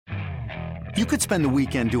You could spend the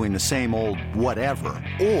weekend doing the same old whatever,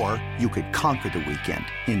 or you could conquer the weekend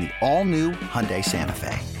in the all-new Hyundai Santa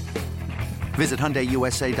Fe. Visit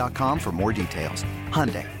HyundaiUSA.com for more details.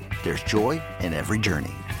 Hyundai, there's joy in every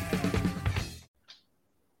journey.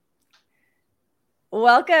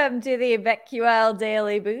 Welcome to the BetQL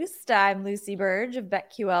Daily Boost. I'm Lucy Burge of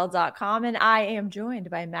BetQL.com, and I am joined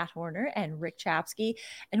by Matt Horner and Rick Chapsky.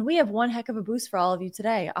 And we have one heck of a boost for all of you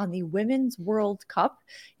today on the Women's World Cup.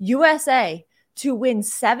 USA to win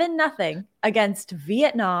 7-0 against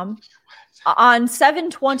Vietnam on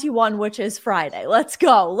 7/21, which is Friday. Let's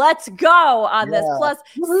go on this. Plus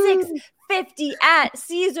 650 at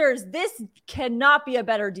Caesars. This cannot be a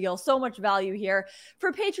better deal. So much value here.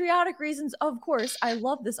 For patriotic reasons, of course, I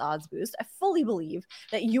love this odds boost. I fully believe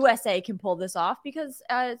that USA can pull this off because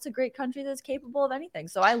it's a great country that's capable of anything.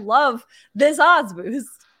 So I love this odds boost.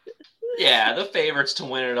 Yeah, the favorites to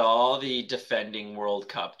win it all, the defending World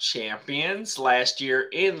Cup champions. Last year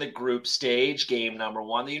in the group stage, game number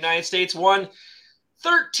 1, the United States won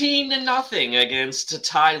 13-0 against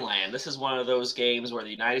Thailand. This is one of those games where the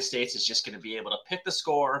United States is just going to be able to pick the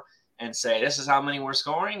score and say, this is how many we're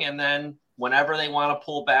scoring, and then whenever they want to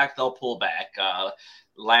pull back, they'll pull back.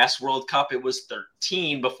 Last World Cup, it was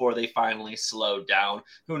 13 before they finally slowed down.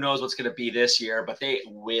 Who knows what's going to be this year, but they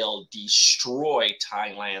will destroy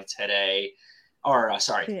Thailand today.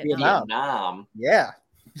 Vietnam. Yeah.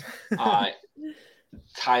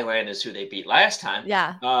 Thailand is who they beat last time.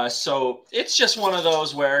 Yeah. So it's just one of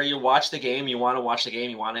those where you watch the game, you want to watch the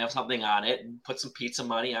game, you want to have something on it, and put some pizza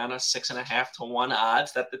money on a 6.5 to 1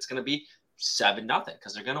 odds that it's going to be 7-0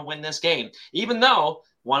 because they're going to win this game. Even though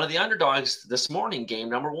one of the underdogs this morning, game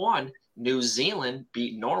number 1, New Zealand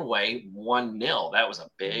beat Norway 1-0. That was a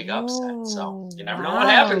big upset. So you never know what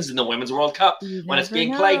happens in the Women's World Cup when it's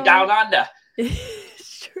being played down under.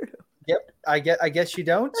 It's true. Yep, I guess you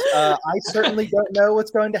don't. I certainly don't know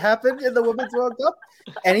what's going to happen in the Women's World Cup.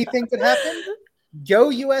 Anything could happen. Go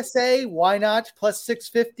USA, why not? Plus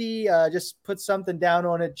 650. Just put something down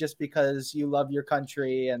on it just because you love your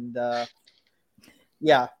country. And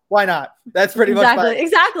yeah, why not? That's pretty much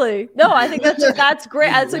exactly. No, I think that's great.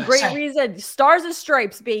 That's a great reason. Stars and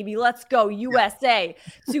stripes, baby. Let's go USA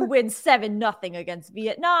to win 7-0 against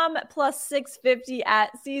Vietnam. Plus 650 at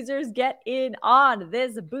Caesars. Get in on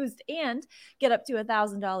this boost and get up to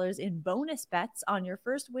 $1,000 in bonus bets on your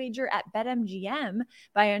first wager at BetMGM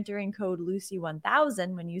by entering code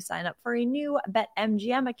Lucy1000 when you sign up for a new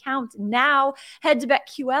BetMGM account. Now head to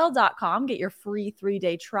BetQL.com. Get your free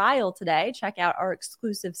 3-day trial today. Check out our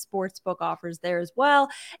exclusive sportsbook offers there as well.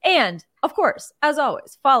 And of course, as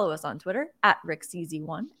always, follow us on Twitter at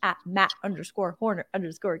RickCZ1, at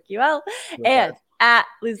Matt_Horner_QL, and at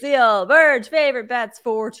Lucille Burge. Favorite bets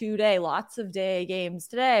for today. Lots of day games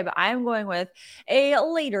today, but I'm going with a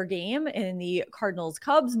later game in the Cardinals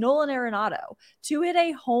Cubs. Nolan Arenado to hit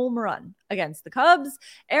a home run against the Cubs.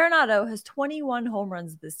 Arenado has 21 home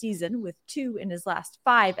runs this season with 2 in his last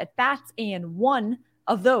 5 at bats, and 1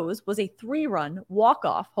 of those was a 3-run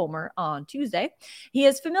walk-off homer on Tuesday. He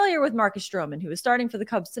is familiar with Marcus Stroman, who is starting for the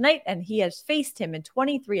Cubs tonight, and he has faced him in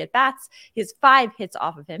 23 at-bats. He has 5 hits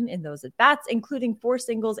off of him in those at-bats, including 4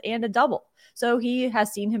 singles and a double. So he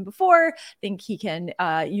has seen him before. I think he can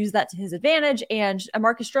use that to his advantage. And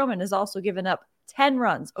Marcus Stroman has also given up 10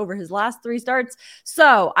 runs over his last 3 starts.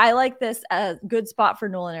 So I like this as a good spot for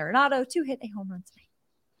Nolan Arenado to hit a home run tonight.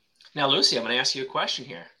 Now, Lucy, I'm going to ask you a question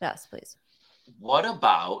here. Yes, please. What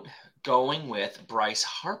about going with Bryce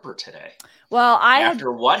Harper today? Well,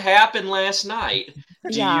 after what happened last night,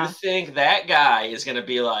 do you think that guy is going to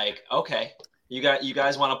be like, okay, you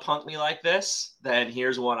guys want to punk me like this? Then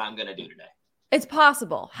here's what I'm going to do today. It's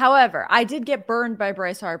possible. However, I did get burned by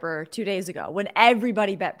Bryce Harper 2 days ago when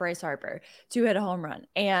everybody bet Bryce Harper to hit a home run.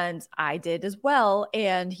 And I did as well,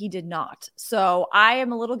 and he did not. So I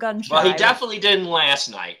am a little gun shy. Well, he definitely didn't last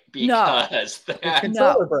night because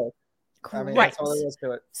controller broke. I mean, that's all there is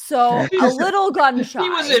to it. So a little gun shy. He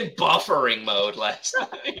was in buffering mode last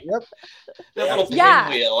night. Yep. That little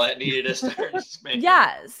pinwheel that needed to start spinning.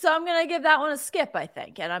 Yeah. So I'm gonna give that one a skip, I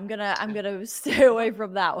think, and I'm gonna stay away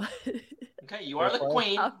from that one. Okay, you are the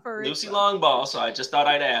queen, Lucy Longball. So I just thought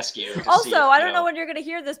I'd ask you. Also, I don't know when you're gonna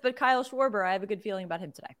hear this, but Kyle Schwarber, I have a good feeling about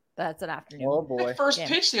him today. That's an afternoon. Oh boy! First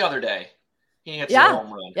pitch the other day, he hits a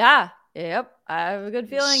home run. Yeah. Yep. I have a good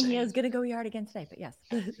feeling he is going to go yard again today, but yes.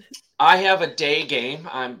 I have a day game.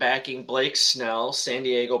 I'm backing Blake Snell, San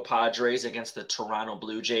Diego Padres against the Toronto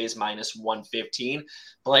Blue Jays minus 115.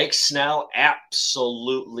 Blake Snell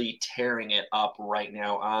absolutely tearing it up right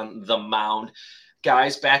now on the mound.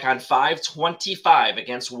 Guys, back on 5/25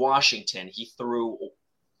 against Washington, he threw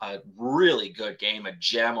a really good game, a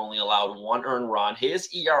gem, only allowed 1 earned run. His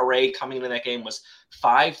ERA coming into that game was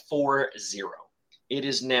 5.40. It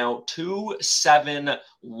is now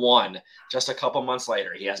 2.71 just a couple months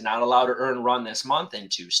later. He has not allowed an earned run this month in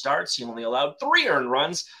 2 starts. He only allowed 3 earned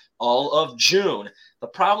runs all of June. The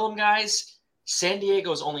problem, guys, San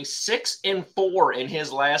Diego is only 6-4 in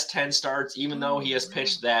his last 10 starts, even though he has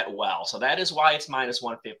pitched that well. So that is why it's minus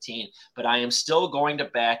 115. But I am still going to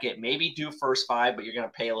back it. Maybe do first 5, but you're going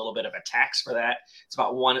to pay a little bit of a tax for that. It's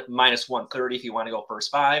about minus 130 if you want to go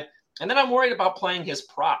first 5. And then I'm worried about playing his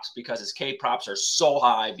props because his K props are so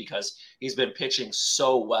high because he's been pitching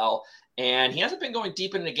so well. And he hasn't been going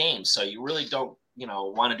deep into games. So you really don't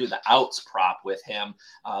want to do the outs prop with him.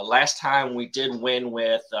 Last time we did win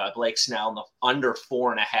with Blake Snell in the under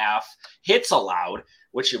 4.5 hits allowed,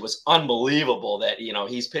 which it was unbelievable that,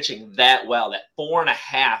 he's pitching that well. That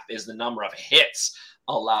 4.5 is the number of hits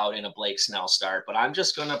allowed in a Blake Snell start. But I'm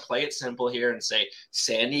just going to play it simple here and say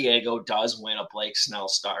San Diego does win a Blake Snell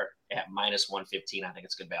start at minus 115. I think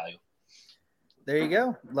it's good value. There you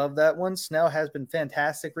go. Love that one. Snell has been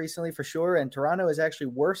fantastic recently for sure. And Toronto is actually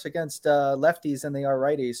worse against lefties than they are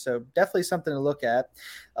righties. So definitely something to look at.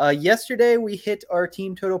 Yesterday, we hit our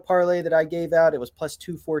team total parlay that I gave out. It was plus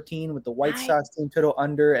 214 with the White Sox team total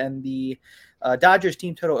under and the Dodgers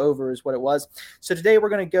team total over is what it was. So today we're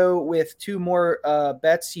going to go with 2 more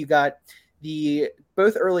bets. You got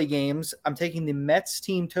both early games. I'm taking the Mets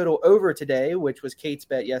team total over today, which was Kate's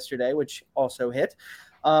bet yesterday, which also hit.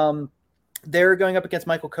 They're going up against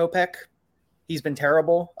Michael Kopech. He's been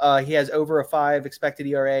terrible. He has over a 5 expected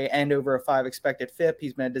ERA and over a 5 expected FIP.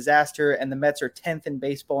 He's been a disaster, and the Mets are 10th in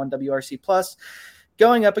baseball in WRC+,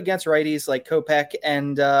 going up against righties like Kopech,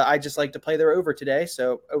 and I just like to play their over today,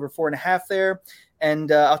 so over 4.5 there.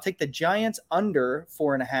 And I'll take the Giants under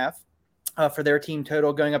 4.5 for their team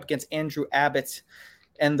total, going up against Andrew Abbott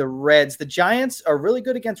and the Reds. The Giants are really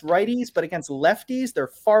good against righties, but against lefties, they're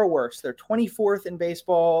far worse. They're 24th in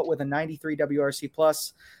baseball with a 93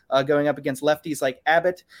 WRC+, going up against lefties like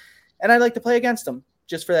Abbott. And I like to play against them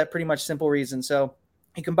just for that pretty much simple reason. So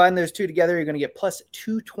you combine those 2 together, you're going to get plus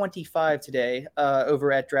 225 today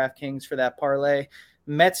over at DraftKings for that parlay.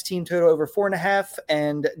 Mets team total over 4.5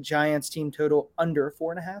 and Giants team total under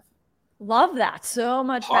 4.5. Love that. So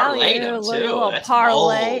much Parlay value. them, Look at a too. little That's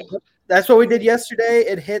parlay. bold. That's what we did yesterday.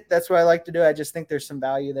 It hit. That's what I like to do. I just think there's some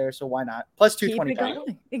value there. So why not? Plus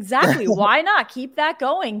 225. Exactly. Why not? Keep that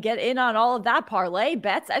going. Get in on all of that parlay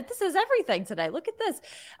bets. This is everything today. Look at this.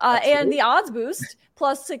 And the odds boost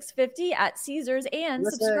plus 650 at Caesars and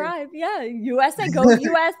USA. Subscribe. Yeah. USA. Go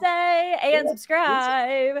USA and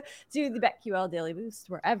subscribe to the BetQL Daily Boost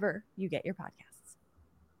wherever you get your podcast.